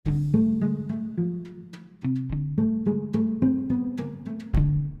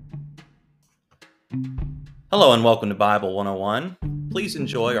Hello and welcome to Bible 101. Please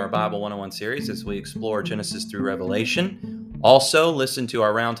enjoy our Bible 101 series as we explore Genesis through Revelation. Also, listen to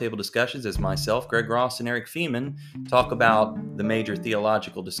our roundtable discussions as myself, Greg Ross, and Eric Feeman talk about the major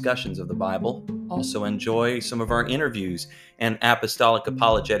theological discussions of the Bible. Also, enjoy some of our interviews and Apostolic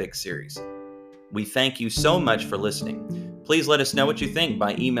Apologetics series. We thank you so much for listening. Please let us know what you think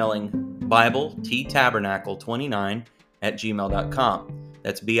by emailing BibleTtabernacle29@gmail.com.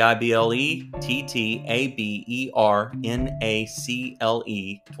 That's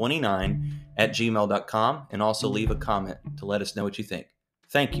BibleTtabernacle29@gmail.com, and also leave a comment to let us know what you think.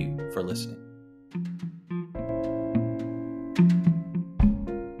 Thank you for listening.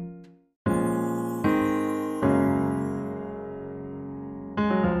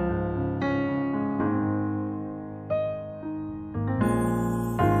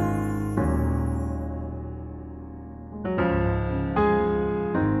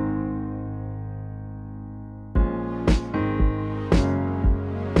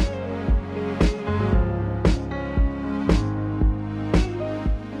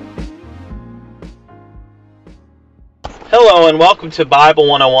 Hello and welcome to Bible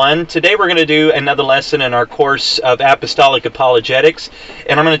 101. Today we're going to do another lesson in our course of Apostolic Apologetics,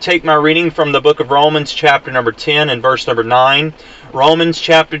 and I'm going to take my reading from the book of Romans chapter number 10 and verse number 9. Romans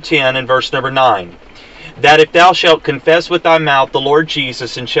chapter 10 and verse number 9. That if thou shalt confess with thy mouth the Lord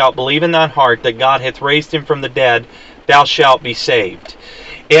Jesus, and shalt believe in thine heart that God hath raised him from the dead, thou shalt be saved.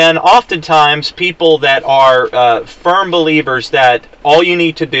 And oftentimes people that are firm believers that all you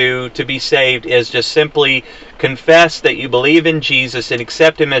need to do to be saved is just simply confess that you believe in Jesus and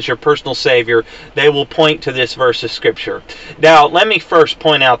accept him as your personal Savior, they will point to this verse of Scripture. Now, let me first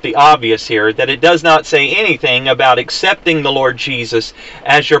point out the obvious here, that it does not say anything about accepting the Lord Jesus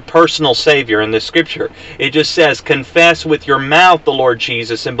as your personal Savior in the Scripture. It just says, confess with your mouth the Lord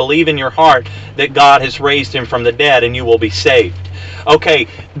Jesus and believe in your heart that God has raised him from the dead and you will be saved. Okay,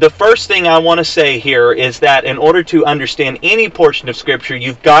 the first thing I want to say here is that in order to understand any portion of Scripture,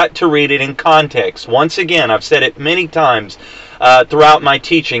 you've got to read it in context. Once again, I've said it many times throughout my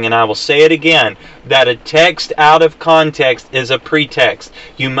teaching, and I will say it again, that a text out of context is a pretext.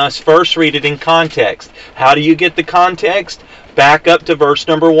 You must first read it in context. How do you get the context? Back up to verse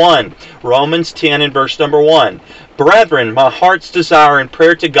number 1. Romans 10 and verse number 1. Brethren, my heart's desire and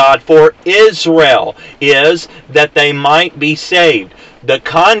prayer to God for Israel is that they might be saved. The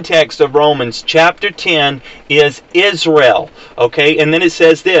context of Romans chapter 10 is Israel. Okay, and then it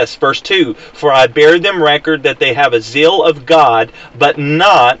says this, verse 2, for I bear them record that they have a zeal of God, but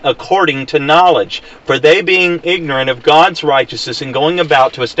not according to knowledge. For they being ignorant of God's righteousness and going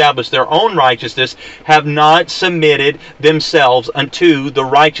about to establish their own righteousness, have not submitted themselves unto the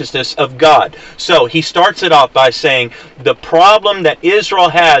righteousness of God. So he starts it off by saying the problem that Israel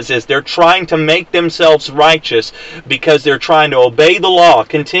has is they're trying to make themselves righteous because they're trying to obey the law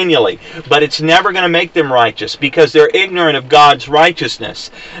continually, but it's never going to make them righteous because they're ignorant of God's righteousness.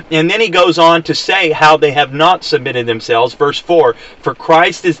 And then he goes on to say how they have not submitted themselves. Verse 4, for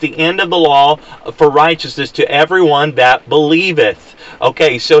Christ is the end of the law for righteousness to everyone that believeth.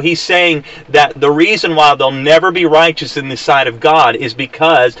 Okay, so he's saying that the reason why they'll never be righteous in the sight of God is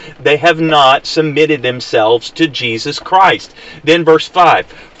because they have not submitted themselves to Jesus Christ. Then verse 5,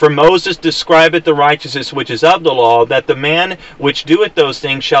 for Moses describeth the righteousness which is of the law, that the man which doeth those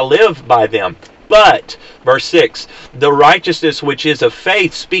things shall live by them. But, verse 6, the righteousness which is of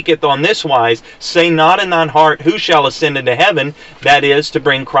faith speaketh on this wise, say not in thine heart, who shall ascend into heaven, that is, to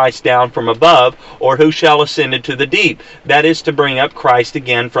bring Christ down from above, or who shall ascend into the deep, that is, to bring up Christ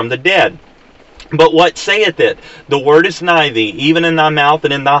again from the dead. But what saith it? The word is nigh thee, even in thy mouth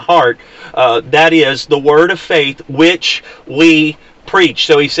and in thy heart, that is, the word of faith which we preach.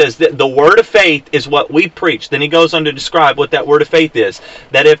 So he says that the word of faith is what we preach. Then he goes on to describe what that word of faith is.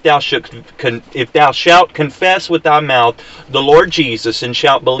 That if thou shalt confess with thy mouth the Lord Jesus, and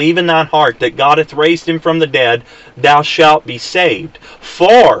shalt believe in thine heart that God hath raised him from the dead, thou shalt be saved.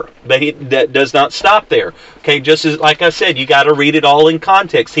 For, but that does not stop there. Okay, just as like I said, you got to read it all in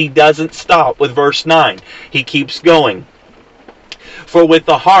context. He doesn't stop with verse 9. He keeps going. For with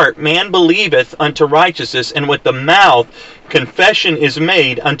the heart man believeth unto righteousness, and with the mouth confession is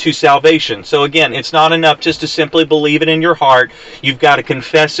made unto salvation. So again, it's not enough just to simply believe it in your heart. You've got to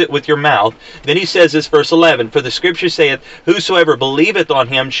confess it with your mouth. Then he says this, verse 11, for the Scripture saith, whosoever believeth on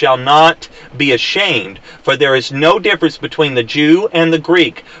him shall not be ashamed. For there is no difference between the Jew and the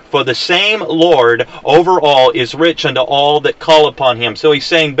Greek. For the same Lord over all is rich unto all that call upon him. So he's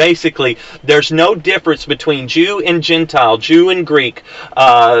saying basically, there's no difference between Jew and Gentile, Jew and Greek.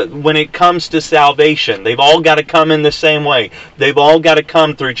 work when it comes to salvation. They've all got to come in the same way. They've all got to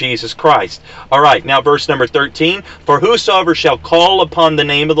come through Jesus Christ. All right, now verse number 13. For whosoever shall call upon the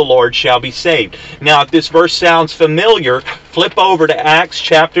name of the Lord shall be saved. Now, if this verse sounds familiar, flip over to Acts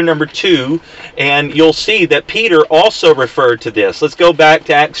chapter number 2, and you'll see that Peter also referred to this. Let's go back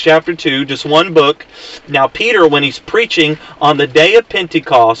to Acts chapter 2, just one book. Now, Peter, when he's preaching on the day of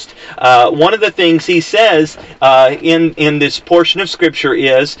Pentecost, one of the things he says in this portion of Scripture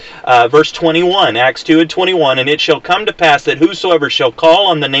is verse 21, Acts 2 and 21, and it shall come to pass that whosoever shall call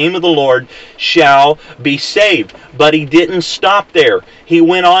on the name of the Lord shall be saved. But he didn't stop there. He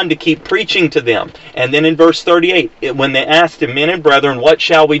went on to keep preaching to them. And then in verse 38, when they asked him, men and brethren, what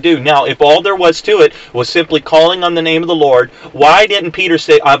shall we do? Now, if all there was to it was simply calling on the name of the Lord, why didn't Peter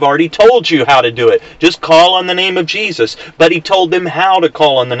say, I've already told you how to do it. Just call on the name of Jesus. But he told them how to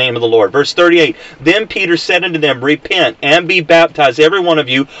call on the name of the Lord. Verse 38, then Peter said unto them, repent and be baptized, every one of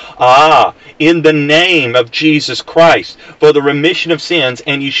you, in the name of Jesus Christ, for the remission of sins,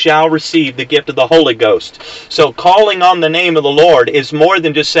 and you shall receive the gift of the Holy Ghost. So calling on the name of the Lord is more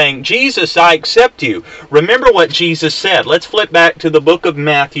than just saying, Jesus, I accept you. Remember what Jesus said. Let's flip back to the book of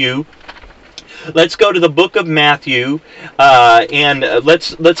Matthew. Let's go to the book of Matthew, and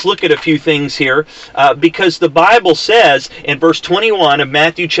let's look at a few things here, because the Bible says in verse 21 of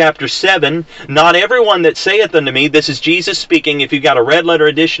Matthew chapter 7, not everyone that saith unto me, this is Jesus speaking. If you've got a red letter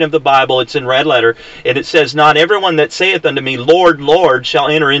edition of the Bible, it's in red letter, and it says, not everyone that saith unto me, Lord, Lord, shall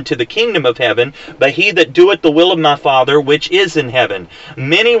enter into the kingdom of heaven, but he that doeth the will of my Father which is in heaven.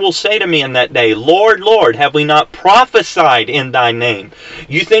 Many will say to me in that day, Lord, Lord, have we not prophesied in thy name?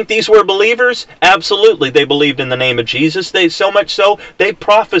 You think these were believers? Absolutely, they believed in the name of Jesus. They so much so, they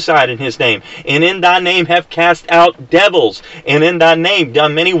prophesied in his name. And in thy name have cast out devils, and in thy name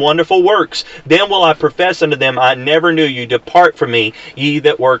done many wonderful works. Then will I profess unto them, I never knew you. Depart from me, ye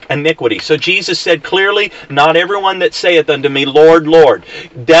that work iniquity. So Jesus said clearly, not everyone that saith unto me, Lord, Lord.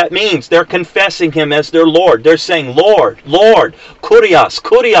 That means they're confessing him as their Lord. They're saying, Lord, Lord, kurios,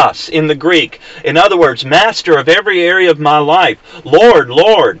 kurios in the Greek. In other words, master of every area of my life. Lord,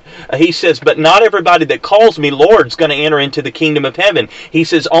 Lord. He says, but not everybody that calls me Lord is going to enter into the kingdom of heaven. He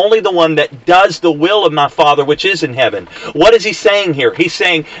says only the one that does the will of my Father which is in heaven. What is he saying here? He's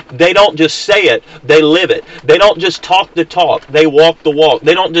saying they don't just say it, they live it. They don't just talk the talk, they walk the walk.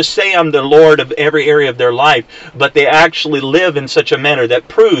 They don't just say I'm the Lord of every area of their life, but they actually live in such a manner that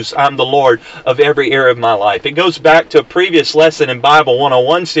proves I'm the Lord of every area of my life. It goes back to a previous lesson in Bible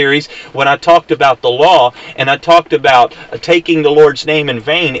 101 series when I talked about the law, and I talked about taking the Lord's name in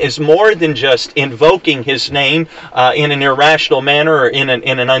vain is more than just invoking his name in an irrational manner or in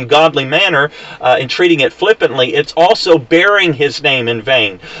an ungodly manner and treating it flippantly. It's also bearing his name in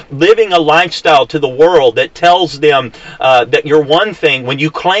vain. Living a lifestyle to the world that tells them that you're one thing when you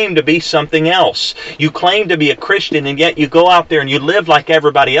claim to be something else. You claim to be a Christian, and yet you go out there and you live like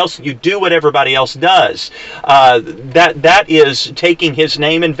everybody else. You do what everybody else does. That is taking his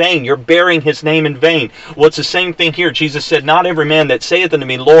name in vain. You're bearing his name in vain. Well, it's the same thing here. Jesus said, not every man that saith unto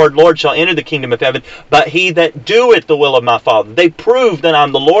me, Lord, Lord, shall enter the kingdom of heaven, but he that doeth the will of my Father. They prove that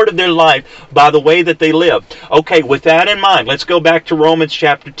I'm the Lord of their life by the way that they live. Okay, with that in mind, let's go back to Romans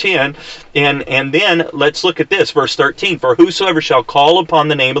chapter 10, and then let's look at this, verse 13. For whosoever shall call upon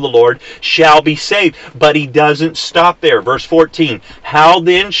the name of the Lord shall be saved. But he doesn't stop there. Verse 14. How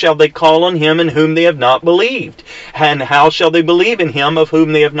then shall they call on him in whom they have not believed? And how shall they believe in him of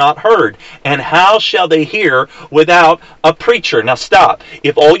whom they have not heard? And how shall they hear without a preacher? Now stop.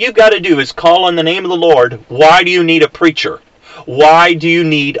 If all you've got to do is call on the name of the Lord, why do you need a preacher? Why do you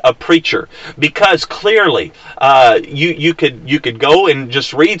need a preacher? Because clearly, you could go and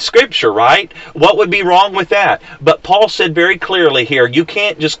just read Scripture, right? What would be wrong with that? But Paul said very clearly here, you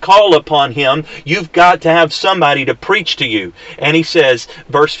can't just call upon him. You've got to have somebody to preach to you. And he says,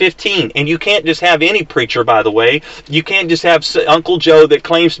 verse 15, and you can't just have any preacher, by the way. You can't just have Uncle Joe that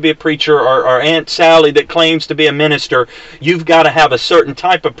claims to be a preacher or Aunt Sally that claims to be a minister. You've got to have a certain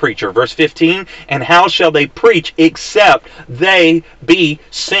type of preacher. Verse 15, and how shall they preach except they be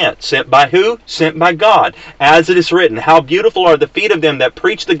sent? Sent by who? Sent by God. As it is written, how beautiful are the feet of them that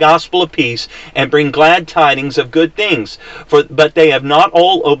preach the gospel of peace and bring glad tidings of good things. But they have not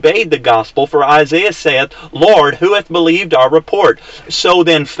all obeyed the gospel. For Isaiah saith, Lord, who hath believed our report? So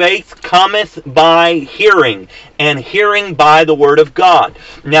then faith cometh by hearing, and hearing by the word of God.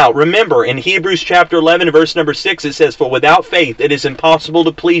 Now remember, in Hebrews chapter 11 verse number 6 it says, for without faith it is impossible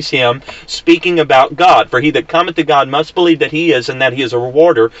to please him, speaking about God. For he that cometh to God must believe that he he is, and that he is a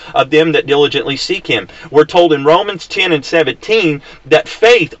rewarder of them that diligently seek him. We're told in Romans 10 and 17 that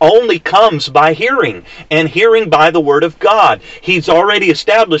faith only comes by hearing, and hearing by the word of God. He's already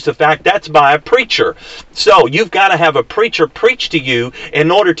established the fact that's by a preacher. So you've got to have a preacher preach to you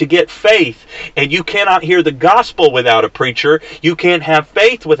in order to get faith, and you cannot hear the gospel without a preacher. You can't have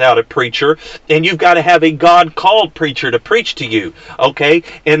faith without a preacher, and you've got to have a God-called preacher to preach to you. Okay?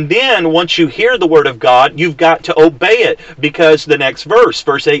 And then once you hear the word of God, you've got to obey it, because the next verse,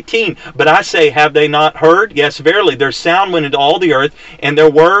 verse 18, but I say, have they not heard? Yes, verily, their sound went into all the earth, and their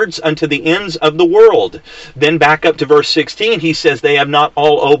words unto the ends of the world. Then back up to verse 16, he says, they have not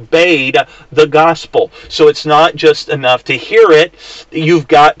all obeyed the gospel. So it's not just enough to hear it, you've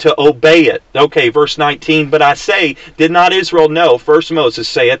got to obey it. Okay, verse 19, but I say, did not Israel know? First Moses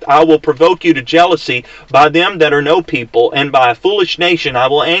saith, I will provoke you to jealousy by them that are no people, and by a foolish nation I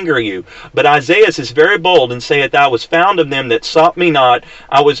will anger you. But Isaiah is very bold, and saith, I was found of them that sought me not,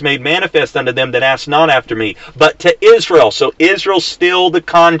 I was made manifest unto them that asked not after me. But to Israel, so Israel's still the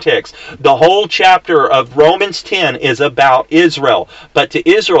context. The whole chapter of Romans 10 is about Israel. But to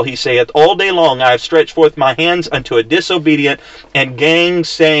Israel he saith, all day long I have stretched forth my hands unto a disobedient and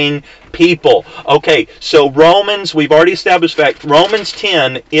gainsaying people. Okay, so Romans, we've already established fact, Romans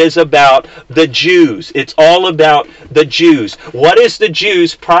 10 is about the Jews. It's all about the Jews. What is the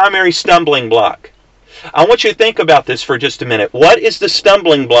Jews' primary stumbling block? I want you to think about this for just a minute. What is the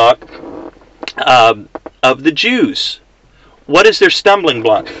stumbling block of the Jews? What is their stumbling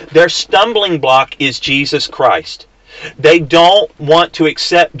block? Their stumbling block is Jesus Christ. They don't want to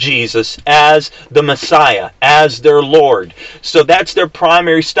accept Jesus as the Messiah, as their Lord. So that's their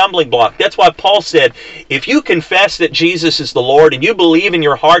primary stumbling block. That's why Paul said, if you confess that Jesus is the Lord and you believe in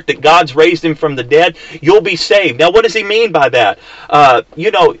your heart that God's raised him from the dead, you'll be saved. Now, what does he mean by that?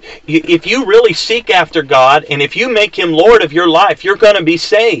 If you really seek after God and if you make him Lord of your life, you're going to be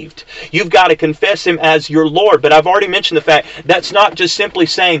saved. You've got to confess him as your Lord. But I've already mentioned the fact that's not just simply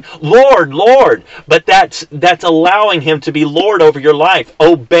saying, Lord, Lord, but that's allowing him to be Lord over your life,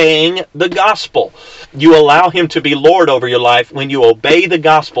 obeying the gospel. You allow him to be Lord over your life when you obey the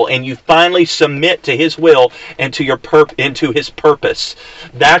gospel and you finally submit to his will and to into his purpose.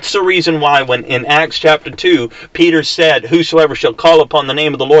 That's the reason why when in Acts chapter 2, Peter said, whosoever shall call upon the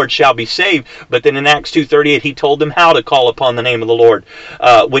name of the Lord shall be saved. But then in Acts 2:38, he told them how to call upon the name of the Lord.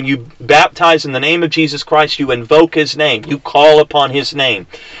 When you baptize in the name of Jesus Christ, you invoke his name. You call upon his name.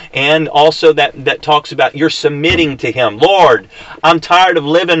 And also that talks about you're submitting to him. Lord, I'm tired of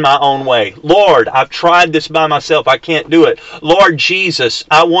living my own way. Lord, I've tried this by myself. I can't do it. Lord Jesus,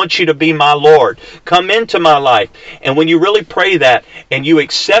 I want you to be my Lord. Come into my life. And when you really pray that and you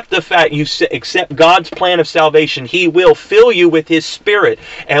accept the fact, you accept God's plan of salvation, he will fill you with his Spirit.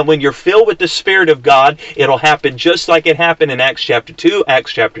 And when you're filled with the Spirit of God, it'll happen just like it happened in Acts chapter 2,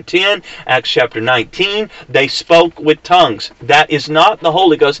 Acts chapter 10, Acts chapter 19. They spoke with tongues. That is not the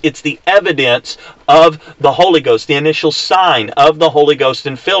Holy Ghost. It's the evidence of the Holy Ghost. The initial sign of the Holy Ghost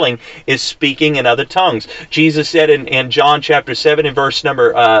and filling is speaking in other tongues. Jesus said in John chapter 7 in verse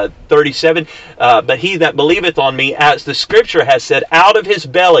number 37, but he that believeth on me, as the scripture has said, out of his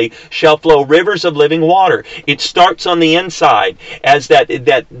belly shall flow rivers of living water. It starts on the inside as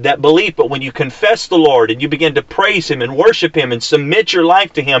that belief, but when you confess the Lord and you begin to praise him and worship him and submit your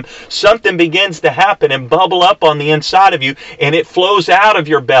life to him, something begins to happen and bubble up on the inside of you, and it flows out of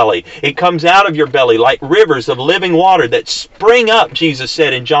your belly. It comes out of your belly like rivers of living water that spring up, Jesus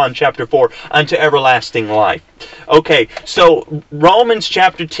said in John chapter 4, unto everlasting life. Okay, so Romans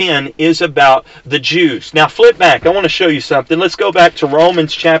chapter 10 is about the Jews. Now flip back. I want to show you something. Let's go back to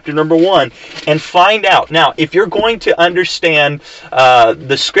Romans chapter number 1 and find out. Now, if you're going to understand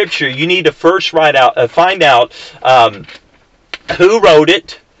the scripture, you need to first find out who wrote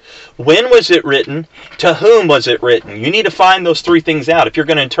it, when was it written, to whom was it written. You need to find those three things out if you're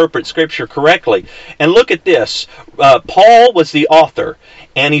going to interpret Scripture correctly. And look at this. Paul was the author,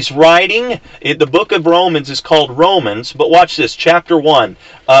 and he's writing. The book of Romans is called Romans, but watch this, chapter 1,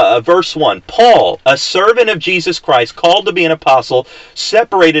 verse 1. Paul, a servant of Jesus Christ, called to be an apostle,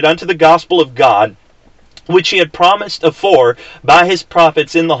 separated unto the gospel of God, which he had promised afore by his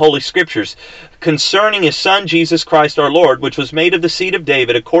prophets in the Holy Scriptures, concerning his Son Jesus Christ our Lord, which was made of the seed of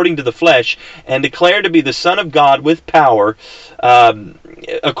David according to the flesh, and declared to be the Son of God with power,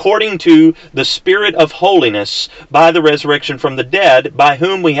 according to the Spirit of holiness, by the resurrection from the dead, by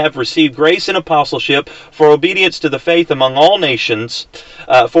whom we have received grace and apostleship for obedience to the faith among all nations,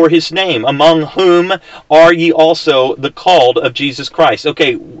 for his name, among whom are ye also the called of Jesus Christ.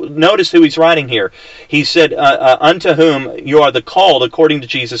 Okay, notice who he's writing here. He said, unto whom you are the called according to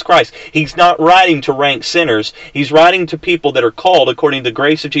Jesus Christ. He's not writing to rank sinners. He's writing to people that are called according to the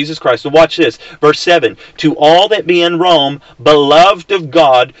grace of Jesus Christ. So watch this. Verse 7. To all that be in Rome, beloved of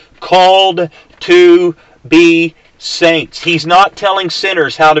God, called to be saints. He's not telling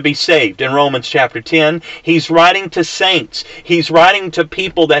sinners how to be saved in Romans chapter 10. He's writing to saints. He's writing to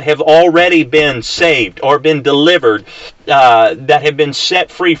people that have already been saved or been delivered, that have been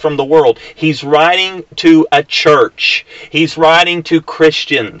set free from the world. He's writing to a church. He's writing to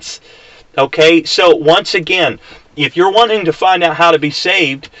Christians. Okay, so once again, if you're wanting to find out how to be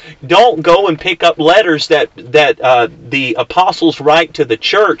saved, don't go and pick up letters that the apostles write to the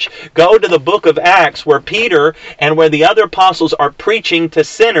church. Go to the book of Acts where Peter and where the other apostles are preaching to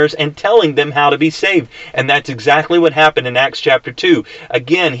sinners and telling them how to be saved. And that's exactly what happened in Acts chapter 2.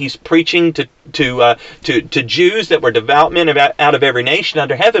 Again, he's preaching to Jews that were devout men out of every nation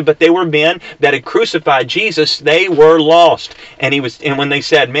under heaven, but they were men that had crucified Jesus. They were lost. And when they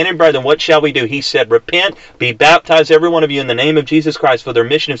said, "Men and brethren, what shall we do?" He said, "Repent, be baptized every one of you in the name of Jesus Christ for the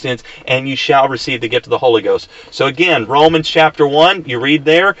remission of sins, and you shall receive the gift of the Holy Ghost." So again, Romans chapter 1, you read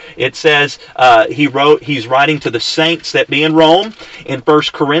there, it says he's writing to the saints that be in Rome. In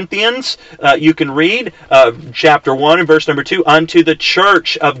 1 Corinthians, you can read chapter 1 and verse number 2, unto the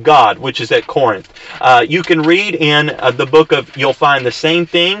church of God, which is at Corinth. You can read in the book of, you'll find the same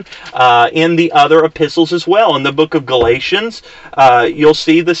thing in the other epistles as well. In the book of Galatians, you'll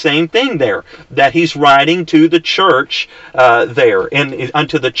see the same thing there, that he's writing to the church there, and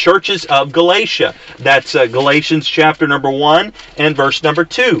unto the churches of Galatia. That's Galatians chapter number 1 and verse number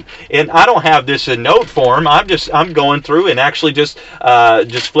 2. And I don't have this in note form. I'm going through and actually just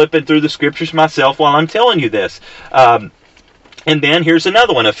flipping through the scriptures myself while I'm telling you this. And then here's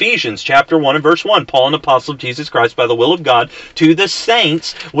another one, Ephesians chapter 1 and verse 1. Paul, an apostle of Jesus Christ by the will of God, to the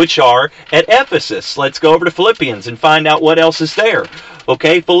saints which are at Ephesus. Let's go over to Philippians and find out what else is there.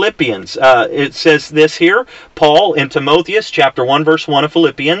 Okay, Philippians. It says this here, Paul and Timotheus, chapter 1, verse 1 of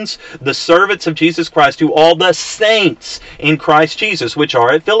Philippians, the servants of Jesus Christ, to all the saints in Christ Jesus, which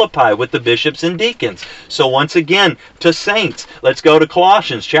are at Philippi, with the bishops and deacons. So once again, to saints. Let's go to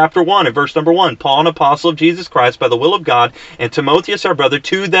Colossians, chapter 1, and verse number 1. Paul, an apostle of Jesus Christ, by the will of God, and Timotheus, our brother,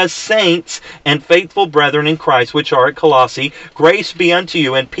 to the saints and faithful brethren in Christ, which are at Colossae, grace be unto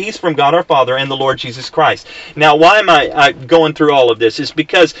you, and peace from God our Father and the Lord Jesus Christ. Now, why am I going through all of this? Is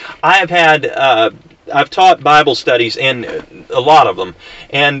because I've taught Bible studies in a lot of them,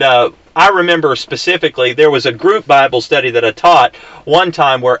 and I remember specifically there was a group Bible study that I taught one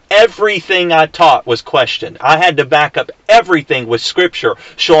time where everything I taught was questioned. I had to back up everything with scripture,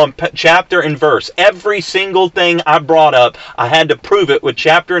 show them chapter and verse. Every single thing I brought up, I had to prove it with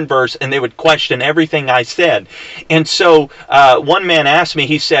chapter and verse, and they would question everything I said. And so one man asked me,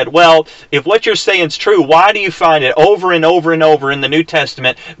 he said, "Well, if what you're saying is true, why do you find it over and over and over in the New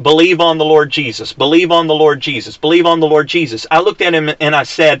Testament, believe on the Lord Jesus, believe on the Lord Jesus, believe on the Lord Jesus?" I looked at him and I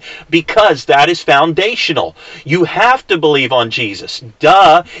said, because that is foundational. You have to believe on Jesus.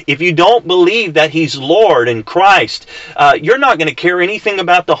 Duh. If you don't believe that He's Lord and Christ, you're not going to care anything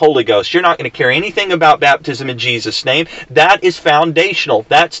about the Holy Ghost. You're not going to care anything about baptism in Jesus' name. That is foundational.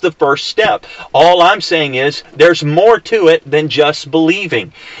 That's the first step. All I'm saying is there's more to it than just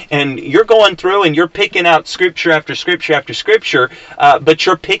believing. And you're going through and you're picking out scripture after scripture after scripture, but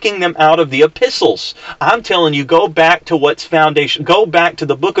you're picking them out of the epistles. I'm telling you, go back to what's foundation. Go back to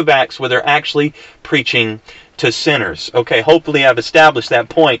the book of Acts where they're actually preaching to sinners. Okay, hopefully I've established that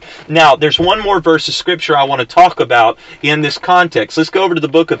point. Now, there's one more verse of scripture I want to talk about in this context. Let's go over to the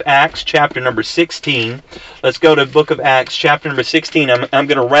book of Acts, chapter number 16. Let's go to the book of Acts, chapter number 16. I'm going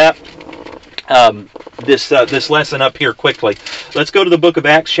to wrap this lesson up here quickly. Let's go to the book of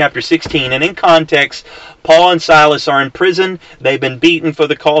Acts, chapter 16. And in context, Paul and Silas are in prison. They've been beaten for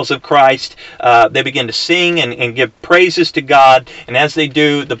the cause of Christ. They begin to sing and give praises to God. And as they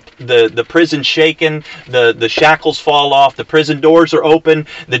do, the prison's shaken. The shackles fall off. The prison doors are open.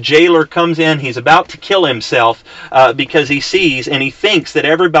 The jailer comes in. He's about to kill himself because he sees and he thinks that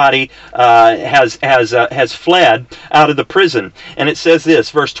everybody has fled out of the prison. And it says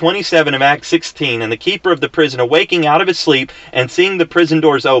this, verse 27 of Acts 16, "And the keeper of the prison, awaking out of his sleep and seeing the prison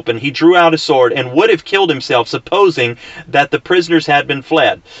doors open, he drew out his sword and would have killed himself, supposing that the prisoners had been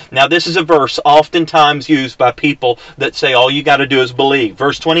fled." Now, this is a verse oftentimes used by people that say all you got to do is believe.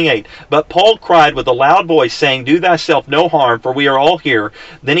 Verse 28, "But Paul cried with a loud voice, saying, Do thyself no harm, for we are all here.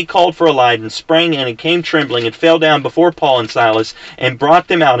 Then he called for a light and sprang in and came trembling and fell down before Paul and Silas and brought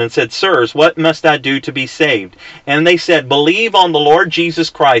them out and said, Sirs, what must I do to be saved? And they said, Believe on the Lord Jesus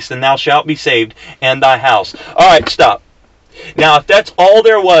Christ, and thou shalt be saved, and thy house." All right, stop. Now, if that's all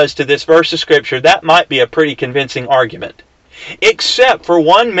there was to this verse of Scripture, that might be a pretty convincing argument. except for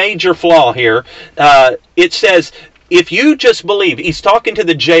one major flaw here. It says, if you just believe, he's talking to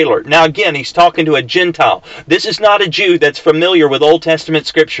the jailer. Now again, he's talking to a Gentile. This is not a Jew that's familiar with Old Testament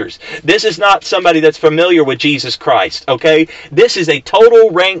scriptures. This is not somebody that's familiar with Jesus Christ, okay? This is a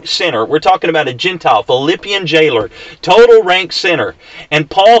total rank sinner. We're talking about a Gentile, Philippian jailer, total rank sinner. And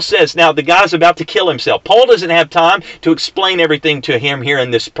Paul says, now the guy's about to kill himself. Paul doesn't have time to explain everything to him here in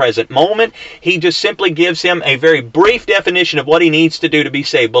this present moment. He just simply gives him a very brief definition of what he needs to do to be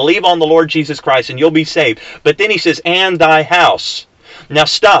saved. Believe on the Lord Jesus Christ and you'll be saved. But then he says, and thy house. Now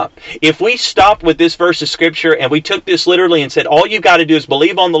stop. If we stopped with this verse of scripture and we took this literally and said all you got to do is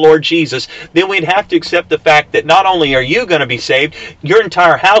believe on the Lord Jesus, then we'd have to accept the fact that not only are you going to be saved, your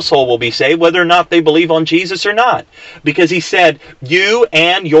entire household will be saved, whether or not they believe on Jesus or not. Because he said, you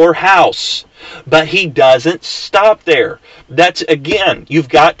and your house. But he doesn't stop there. That's, again, you've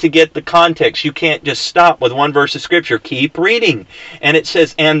got to get the context. You can't just stop with one verse of scripture. Keep reading. And it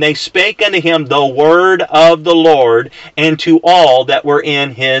says, and they spake unto him the word of the Lord, and to all that were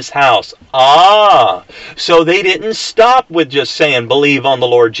in his house. So they didn't stop with just saying, believe on the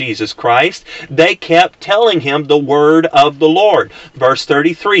Lord Jesus Christ. They kept telling him the word of the Lord. Verse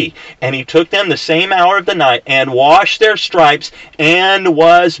 33, and he took them the same hour of the night, and washed their stripes, and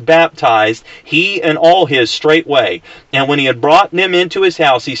was baptized, he and all his straightway. And when he had brought them into his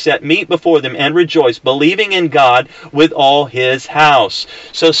house, he set meat before them, and rejoiced, believing in God with all his house.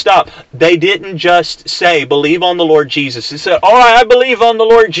 So stop. They didn't just say, believe on the Lord Jesus. They said, all right, I believe on the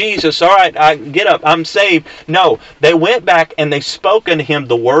Lord Jesus. All right, I get up, I'm saved. No, they went back and they spoke unto him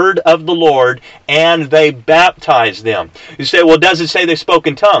the word of the Lord, and they baptized them. You say, well, does it say they spoke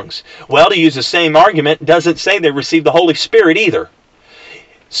in tongues? Well, to use the same argument, doesn't say they received the Holy Spirit either.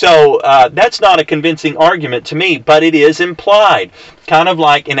 So that's not a convincing argument to me, but it is implied. Kind of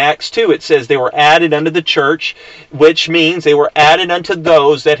like in Acts 2, it says they were added unto the church, which means they were added unto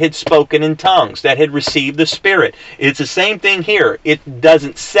those that had spoken in tongues, that had received the Spirit. It's the same thing here. It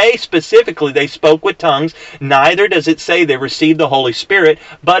doesn't say specifically they spoke with tongues, neither does it say they received the Holy Spirit,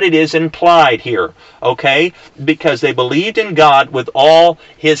 but it is implied here, okay? Because they believed in God with all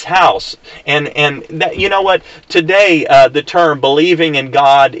his house. And that, you know what? Today, the term believing in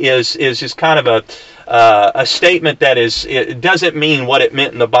God is just kind of a statement that it doesn't mean what it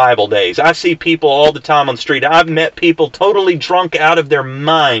meant in the Bible days. I see people all the time on the street. I've met people totally drunk out of their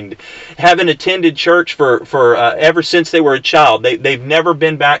mind, having attended church for ever since they were a child. They've never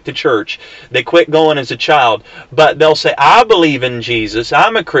been back to church. They quit going as a child, but they'll say, I believe in Jesus.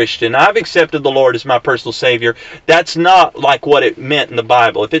 I'm a Christian. I've accepted the Lord as my personal Savior. That's not like what it meant in the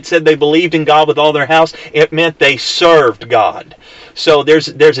Bible. If it said they believed in God with all their house, it meant they served God. So there's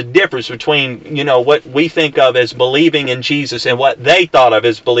a difference between, you know, what we think of as believing in Jesus and what they thought of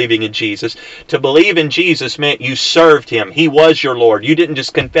as believing in Jesus. To believe in Jesus meant you served him. He was your Lord. You didn't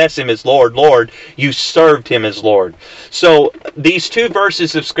just confess him as Lord, Lord. You served him as Lord. So these two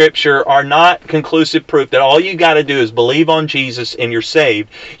verses of Scripture are not conclusive proof that all you got to do is believe on Jesus and you're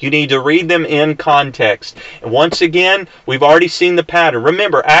saved. You need to read them in context. And once again, we've already seen the pattern.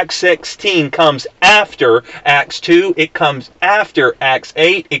 Remember, Acts 16 comes after Acts 2. It comes after Acts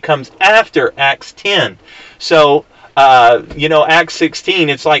 8, it comes after Acts 10. So, you know, Acts 16,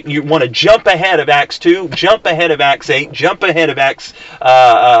 it's like you want to jump ahead of Acts 2, jump ahead of Acts 8, jump ahead of Acts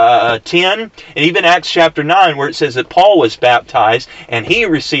 10, and even Acts chapter 9, where it says that Paul was baptized and he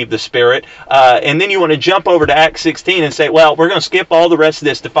received the Spirit. And then you want to jump over to Acts 16 and say, well, we're going to skip all the rest of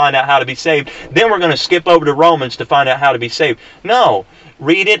this to find out how to be saved. Then we're going to skip over to Romans to find out how to be saved. No,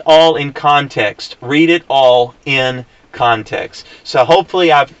 read it all in context. Read it all in context. So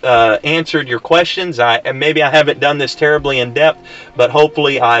hopefully I've answered your questions. Maybe I haven't done this terribly in depth, but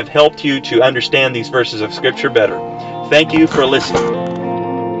hopefully I've helped you to understand these verses of Scripture better. Thank you for listening.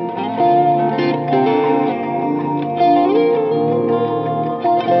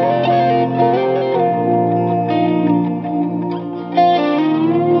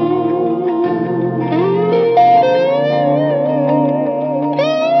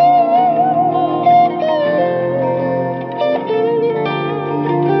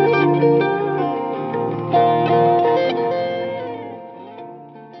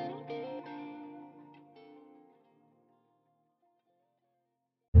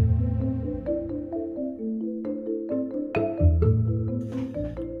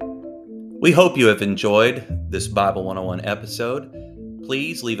 We hope you have enjoyed this Bible 101 episode.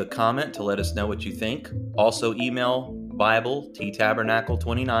 Please leave a comment to let us know what you think. Also email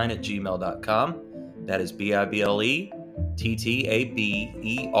BibleTtabernacle29@gmail.com. That is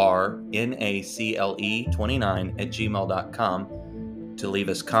BibleTtabernacle29@gmail.com to leave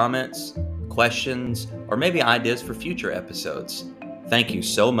us comments, questions, or maybe ideas for future episodes. Thank you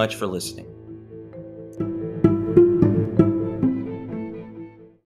so much for listening.